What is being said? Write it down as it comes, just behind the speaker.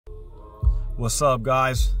What's up,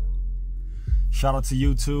 guys? Shout out to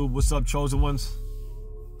YouTube. What's up, chosen ones?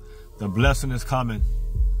 The blessing is coming.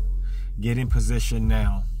 Get in position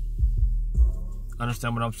now.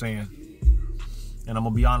 Understand what I'm saying? And I'm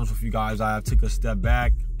gonna be honest with you guys. I took a step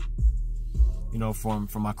back, from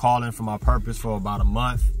my calling, from my purpose for about a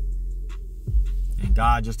month. And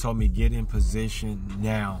God just told me, get in position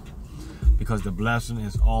now, because the blessing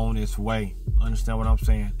is on its way. Understand what I'm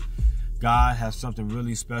saying? God has something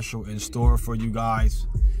really special in store for you guys,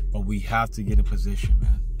 but we have to get in position,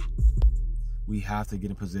 man. We have to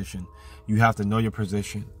get in position. You have to know your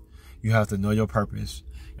position. You have to know your purpose,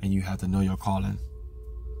 and you have to know your calling.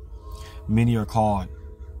 Many are called,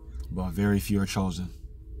 but very few are chosen.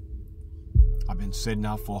 I've been sitting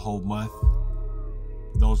out for a whole month.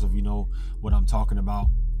 Those of you know what I'm talking about.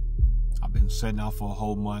 I've been sitting out for a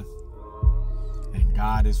whole month, and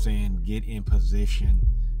God is saying, get in position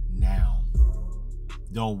now.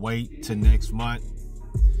 Don't wait till next month.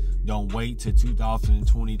 Don't wait till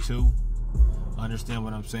 2022. Understand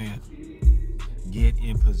what I'm saying? Get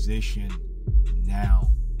in position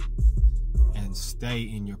now and stay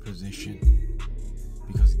in your position,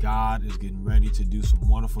 because God is getting ready to do some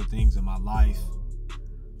wonderful things in my life.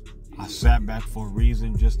 I sat back for a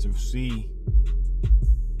reason, just to see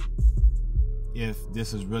if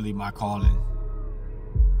this is really my calling.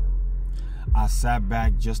 I sat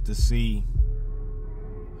back just to see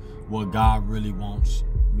what God really wants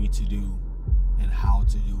me to do and how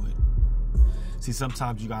to do it. See,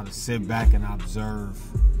 sometimes you got to sit back and observe,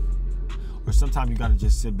 or sometimes you got to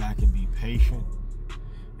just sit back and be patient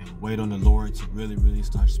and wait on the Lord to really, really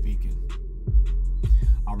start speaking.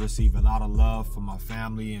 I receive a lot of love from my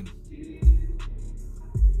family and,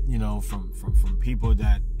 from people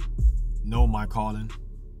that know my calling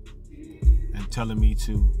and telling me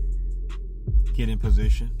to get in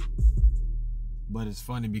position. But it's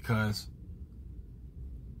funny because,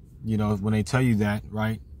 when they tell you that,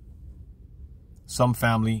 right, some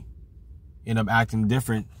family end up acting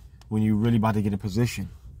different when you're really about to get in position.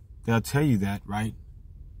 They'll tell you that, right?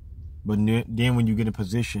 But then when you get in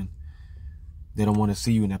position, they don't want to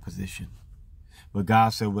see you in that position. But God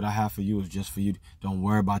said, what I have for you is just for you. Don't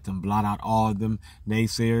worry about them. Blot out all of them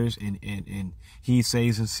naysayers and he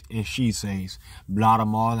says and she says. Blot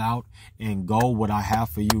them all out and go what I have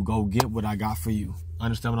for you. Go get what I got for you.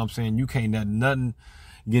 Understand what I'm saying? You can't let nothing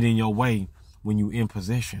get in your way when you in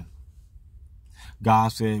position. God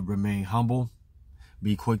said, remain humble,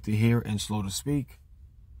 be quick to hear and slow to speak.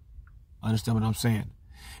 Understand what I'm saying?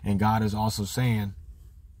 And God is also saying,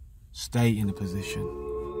 stay in the position.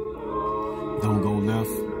 Don't go left.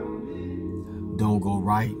 Don't go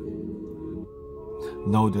right.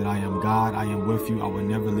 Know that I am God. I am with you. I will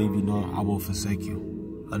never leave you, nor I will forsake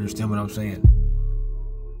you. Understand what I'm saying?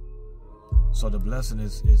 So the blessing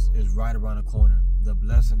is right around the corner. The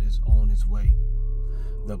blessing is on its way.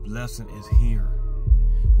 The blessing is here.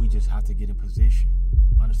 We just have to get in position.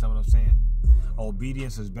 Understand what I'm saying?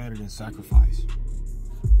 Obedience is better than sacrifice.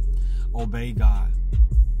 Obey God,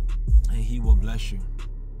 and he will bless you.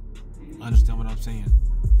 Understand what I'm saying?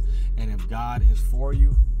 And if God is for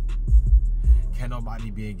you, can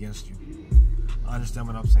nobody be against you? Understand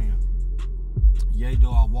what I'm saying? Yea,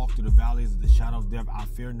 though I walk through the valleys of the shadow of death, I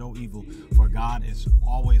fear no evil, for God is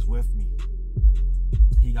always with me.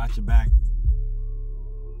 He got your back.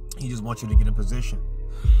 He just wants you to get in position.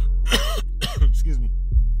 Excuse me.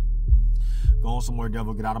 Go on somewhere,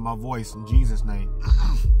 devil. Get out of my voice in Jesus' name.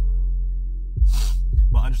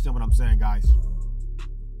 But understand what I'm saying, guys.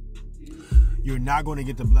 You're not going to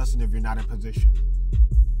get the blessing if you're not in position.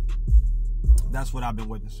 That's what I've been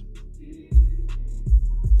witnessing.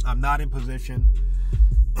 I'm not in position.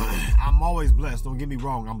 I'm always blessed. Don't get me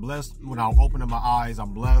wrong. I'm blessed when I open my eyes.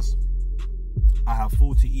 I'm blessed. I have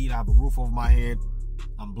food to eat. I have a roof over my head.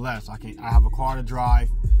 I'm blessed. I have a car to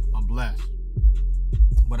drive. I'm blessed.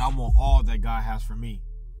 But I want all that God has for me.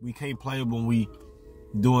 We can't play when we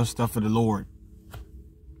doing stuff for the Lord.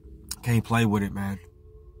 Can't play with it, man.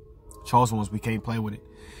 Chosen ones, we can't play with it.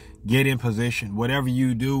 Get in position. Whatever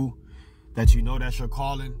you do that you know that's your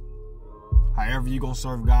calling, however you're going to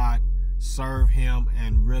serve God, serve him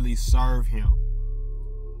and really serve him.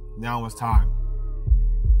 Now it's time.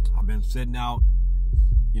 I've been sitting out,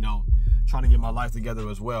 trying to get my life together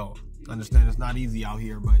as well. Understand it's not easy out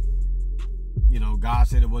here, but, God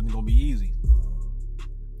said it wasn't going to be easy.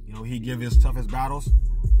 He give his toughest battles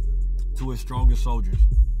to his strongest soldiers.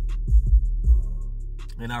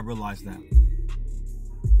 And I realized that.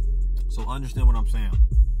 So understand what I'm saying.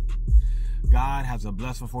 God has a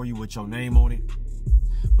blessing for you with your name on it.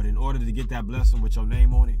 But in order to get that blessing with your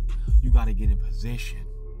name on it, you got to get in position.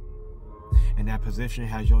 And that position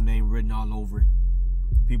has your name written all over it.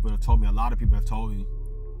 People have told me, a lot of people have told me,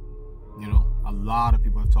 you know, a lot of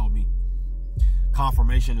people have told me,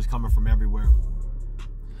 confirmation is coming from everywhere.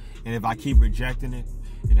 And if I keep rejecting it,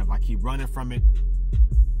 and if I keep running from it,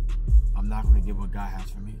 I'm not going to get what God has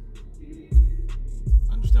for me.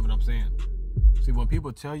 Understand what I'm saying? See, when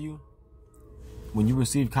people tell you, when you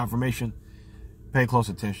receive confirmation, pay close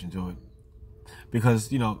attention to it.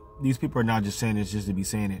 Because, you know, these people are not just saying this just to be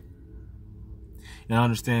saying it. And I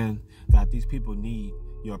understand that these people need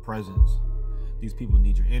your presence. These people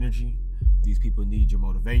need your energy. These people need your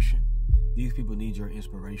motivation. These people need your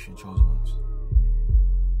inspiration, chosen ones.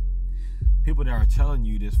 People that are telling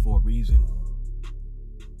you this for a reason.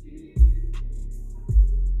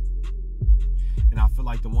 And I feel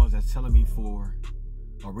like the ones that's telling me for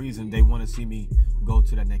a reason, they want to see me go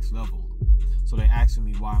to that next level. So they're asking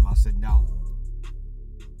me, why am I sitting out?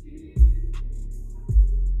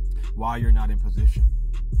 Why you're not in position?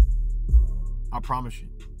 I promise you.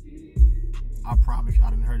 I promise you. I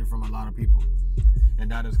done heard it from a lot of people. And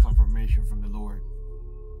that is confirmation from the Lord.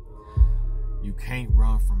 You can't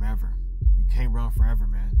run forever. You can't run forever,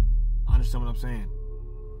 man. Understand what I'm saying?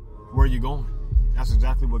 Where are you going? That's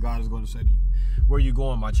exactly what God is going to say to you. Where are you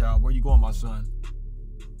going, my child? Where are you going, my son?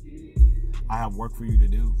 I have work for you to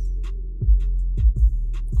do.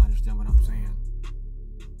 Understand what I'm saying?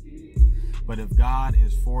 But if God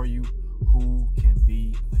is for you, who can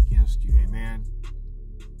be against you? Amen.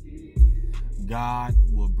 God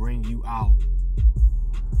will bring you out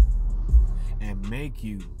and make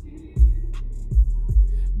you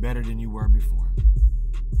better than you were before.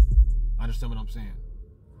 Understand what I'm saying?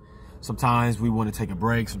 Sometimes we want to take a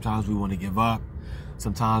break. Sometimes we want to give up.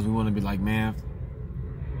 Sometimes we want to be like, man,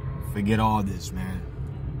 forget all this, man.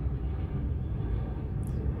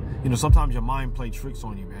 You know, sometimes your mind plays tricks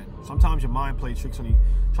on you, man. Sometimes your mind plays tricks on you,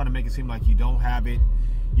 trying to make it seem like you don't have it.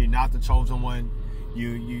 You're not the chosen one.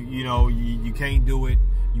 You can't do it.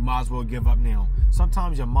 You might as well give up now.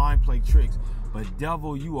 Sometimes your mind plays tricks. But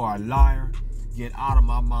devil, you are a liar. Get out of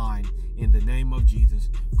my mind in the name of Jesus.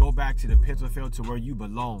 Go back to the pits of hell, to where you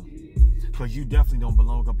belong. Because you definitely don't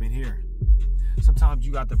belong up in here. Sometimes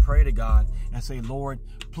you got to pray to God and say, Lord,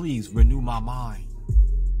 please renew my mind.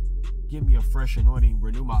 Give me a fresh anointing.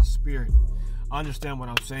 Renew my spirit. Understand what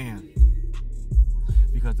I'm saying?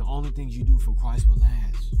 Because the only things you do for Christ will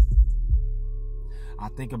last. I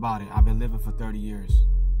think about it. I've been living for 30 years.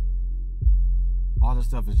 All this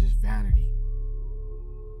stuff is just vanity.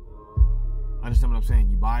 Understand what I'm saying?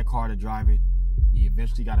 You buy a car to drive it. You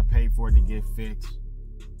eventually got to pay for it to get fixed.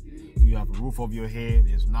 You have a roof over your head.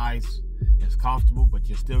 It's nice. It's comfortable, but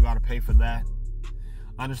you still got to pay for that.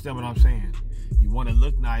 Understand what I'm saying? You want to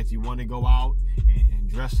look nice. You want to go out and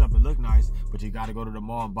dress up and look nice, but you got to go to the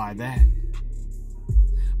mall and buy that.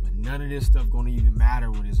 But none of this stuff going to even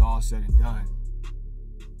matter when it's all said and done.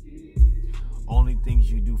 Only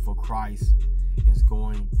things you do for Christ is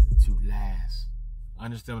going to last.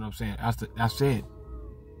 Understand what I'm saying? That's it.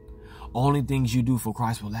 Only things you do for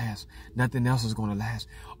Christ will last. Nothing else is going to last.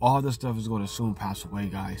 All this stuff is going to soon pass away,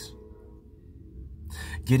 guys.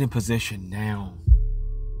 Get in position now.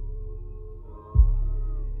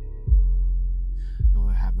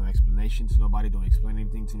 Don't have no explanation to nobody. Don't explain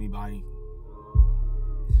anything to anybody.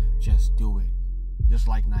 Just do it. Just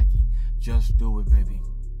like Nike. Just do it, baby.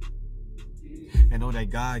 And know that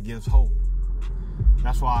God gives hope.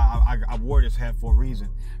 That's why I wore this hat for a reason.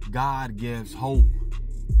 God gives hope.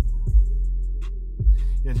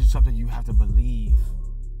 It's just something you have to believe.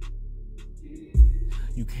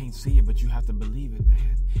 You can't see it, but you have to believe it,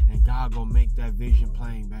 man. And God gonna make that vision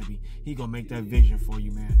plain, baby. He gonna make that vision for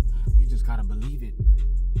you, man. You just gotta believe it.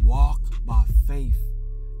 Walk by faith,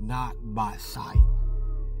 not by sight.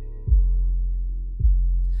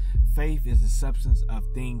 Faith is the substance of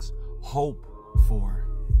things hoped for,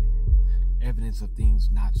 evidence of things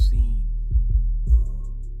not seen.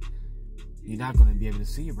 You're not going to be able to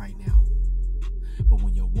see it right now. But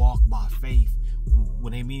when you walk by faith,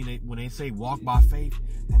 when they say walk by faith,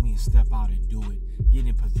 that means step out and do it. Get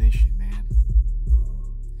in position, man.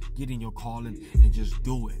 Get in your calling and just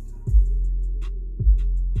do it.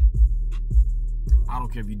 I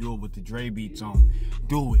don't care if you do it with the Dre beats on.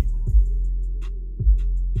 Do it.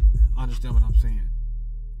 Understand what I'm saying?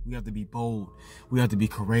 We have to be bold. We have to be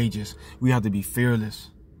courageous. We have to be fearless.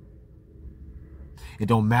 It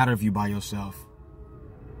don't matter if you by yourself.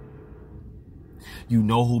 You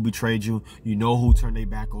know who betrayed you. You know who turned their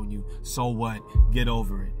back on you. So what? Get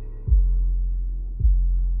over it.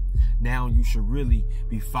 Now you should really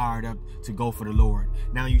be fired up to go for the Lord.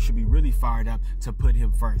 Now you should be really fired up to put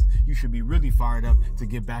him first. You should be really fired up to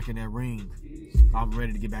get back in that ring. I'm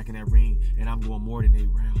ready to get back in that ring, and I'm going more than 8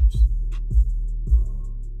 rounds.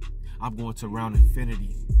 I'm going to round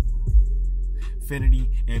infinity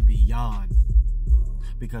and beyond,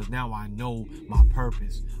 because now I know my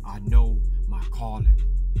purpose. I know my calling.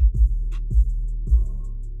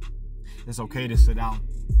 It's okay to sit out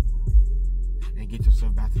and get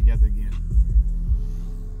yourself back together again.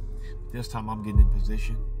 This time I'm getting in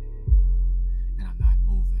position and I'm not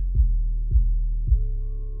moving.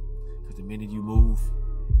 Because the minute you move,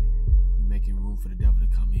 you're making room for the devil to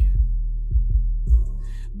come in.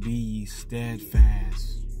 Be ye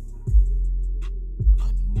steadfast,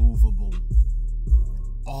 unmovable,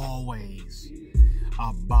 always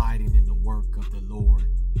abiding in the work of the Lord.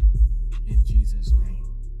 In Jesus' name.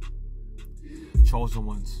 Chosen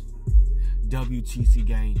ones, W.T.C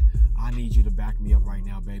Gang, I need you to back me up right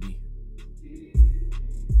now, baby.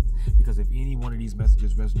 Because if any one of these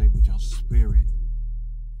messages resonate with your spirit,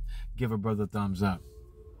 give a brother a thumbs up.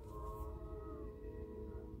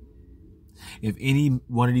 If any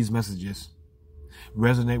one of these messages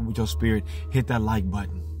resonate with your spirit, hit that like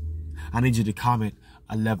button. I need you to comment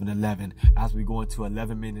 1111 as we go into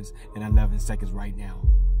 11 minutes and 11 seconds right now.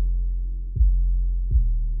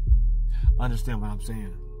 Understand what I'm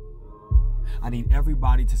saying? I need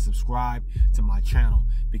everybody to subscribe to my channel,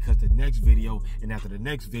 because the next video, and after the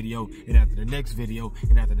next video, and after the next video,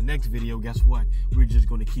 and after the next video, guess what? We're just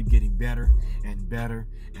going to keep getting better and better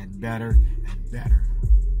and better and better.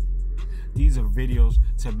 These are videos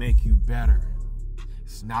to make you better.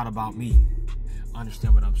 It's not about me.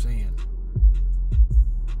 Understand what I'm saying?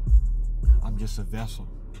 I'm just a vessel.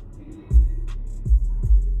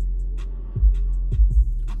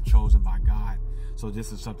 I'm chosen by God. So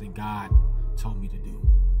this is something God told me to do.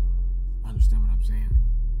 Understand what I'm saying?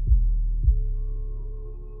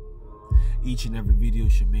 Each and every video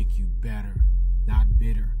should make you better, not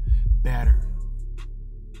bitter, better.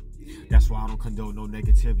 That's why I don't condone no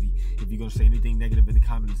negativity. If you're going to say anything negative in the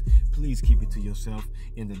comments, please keep it to yourself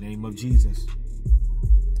in the name of Jesus.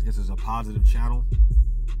 This is a positive channel,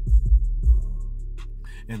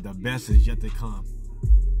 and the best is yet to come.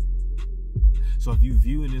 So if you're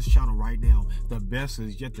viewing this channel right now, the best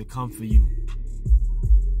is yet to come for you.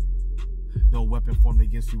 No weapon formed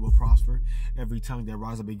against you will prosper. Every tongue that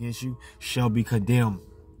rises up against you shall be condemned.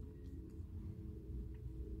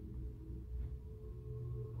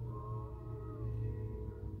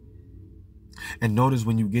 And notice,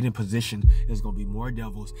 when you get in position, there's going to be more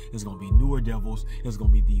devils. There's going to be newer devils. There's going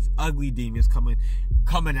to be these ugly demons coming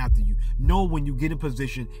after you. Know when you get in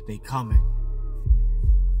position, they coming.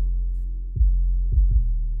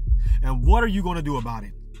 And what are you going to do about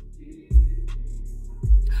it?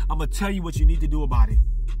 I'm going to tell you what you need to do about it.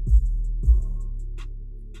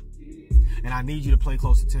 And I need you to pay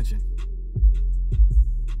close attention.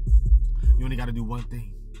 You only got to do one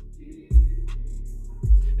thing.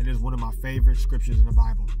 And it's one of my favorite scriptures in the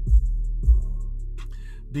Bible.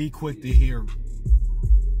 Be quick to hear,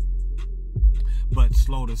 but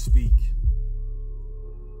slow to speak.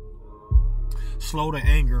 Slow to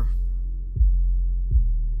anger.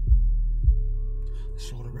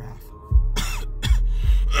 Slow to wrath.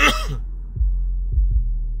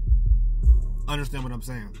 Understand what I'm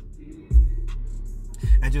saying?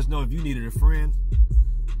 And just know, if you needed a friend,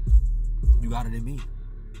 you got it in me.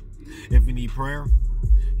 If you need prayer,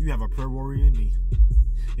 you have a prayer warrior in me.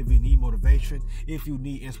 If you need motivation, if you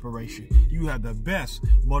need inspiration, you have the best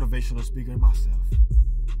motivational speaker in myself.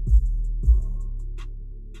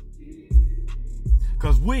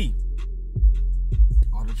 Because we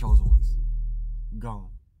are the chosen ones. Gone.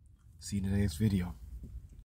 See you in the next video.